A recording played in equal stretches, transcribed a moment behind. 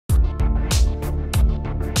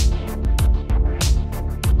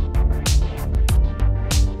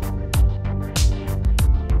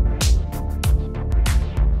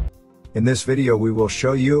In this video we will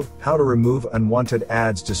show you how to remove unwanted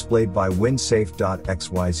ads displayed by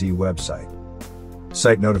winsafe.xyz website.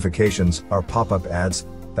 Site notifications are pop-up ads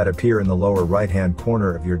that appear in the lower right-hand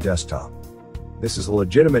corner of your desktop. This is a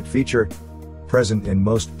legitimate feature present in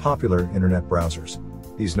most popular internet browsers.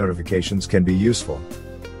 These notifications can be useful.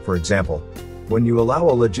 For example, when you allow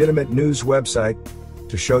a legitimate news website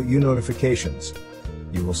to show you notifications,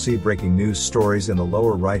 you will see breaking news stories in the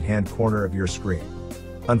lower right-hand corner of your screen.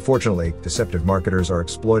 Unfortunately, deceptive marketers are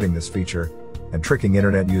exploiting this feature and tricking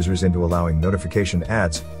internet users into allowing notification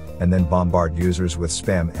ads and then bombard users with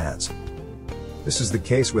spam ads. This is the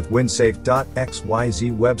case with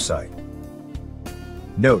winsafe.xyz website.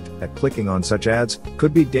 Note that clicking on such ads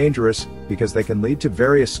could be dangerous because they can lead to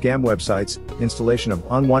various scam websites, installation of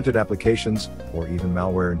unwanted applications, or even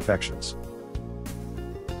malware infections.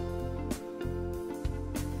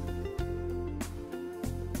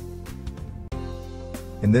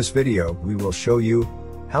 In this video, we will show you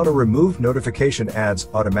how to remove notification ads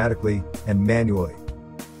automatically and manually.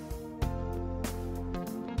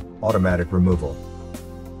 Automatic removal.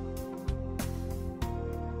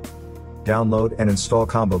 Download and install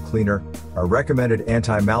Combo Cleaner, a recommended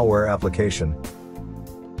anti-malware application.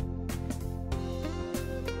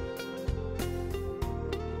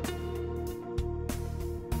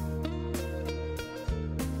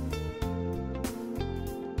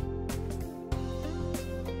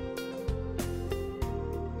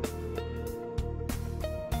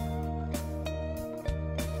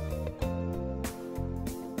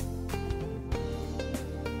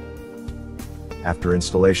 After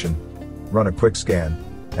installation, run a quick scan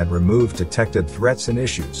and remove detected threats and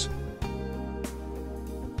issues.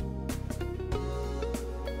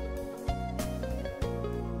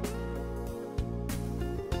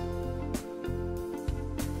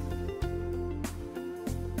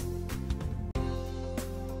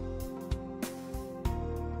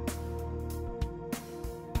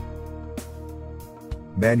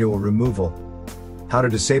 Manual removal. How to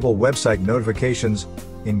disable website notifications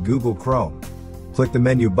in Google Chrome. Click the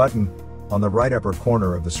menu button on the right upper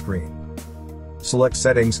corner of the screen. Select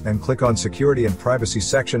Settings and click on Security and Privacy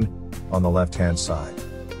section on the left-hand side.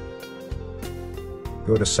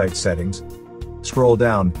 Go to Site Settings, scroll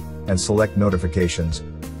down, and select Notifications.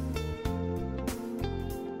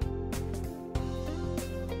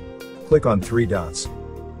 Click on three dots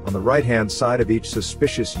on the right-hand side of each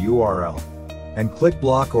suspicious URL, and click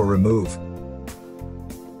Block or Remove.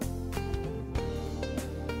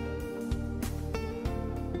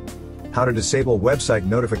 How to disable website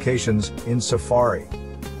notifications in Safari.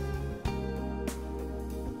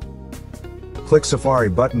 Click Safari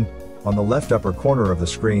button on the left upper corner of the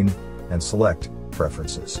screen and select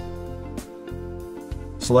Preferences.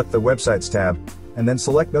 Select the Websites tab and then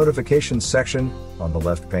select Notifications section on the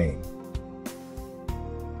left pane.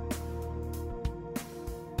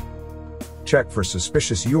 Check for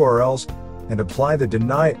suspicious URLs and apply the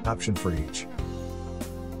Deny option for each.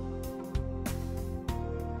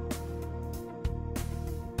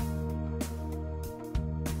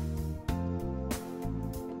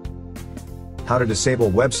 How to disable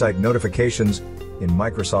website notifications in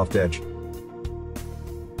Microsoft Edge.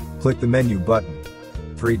 Click the menu button,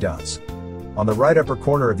 three dots, on the right upper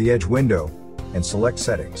corner of the Edge window, and select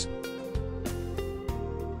Settings.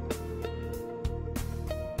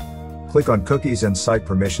 Click on Cookies and Site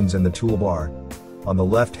Permissions in the toolbar on the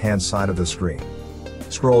left-hand side of the screen.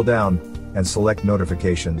 Scroll down and select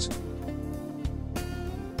Notifications.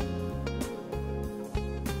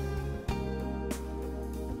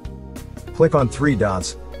 Click on three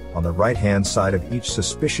dots on the right-hand side of each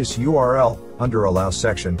suspicious URL under Allow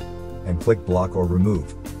section, and click Block or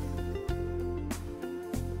Remove.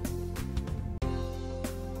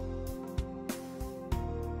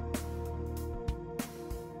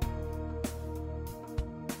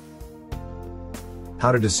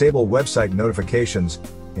 How to disable website notifications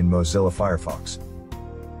in Mozilla Firefox.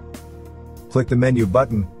 Click the menu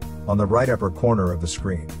button on the right upper corner of the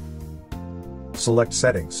screen. Select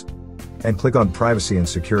Settings, and click on Privacy and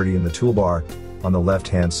Security in the toolbar on the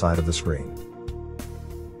left-hand side of the screen.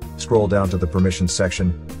 Scroll down to the Permissions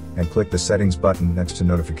section and click the Settings button next to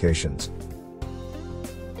Notifications.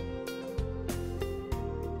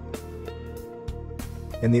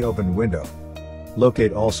 In the open window,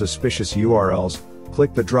 locate all suspicious URLs,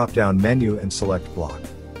 click the drop-down menu and select Block.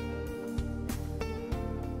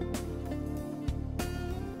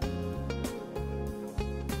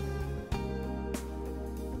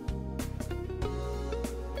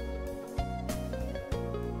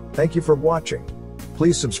 Thank you for watching.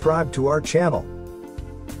 Please subscribe to our channel.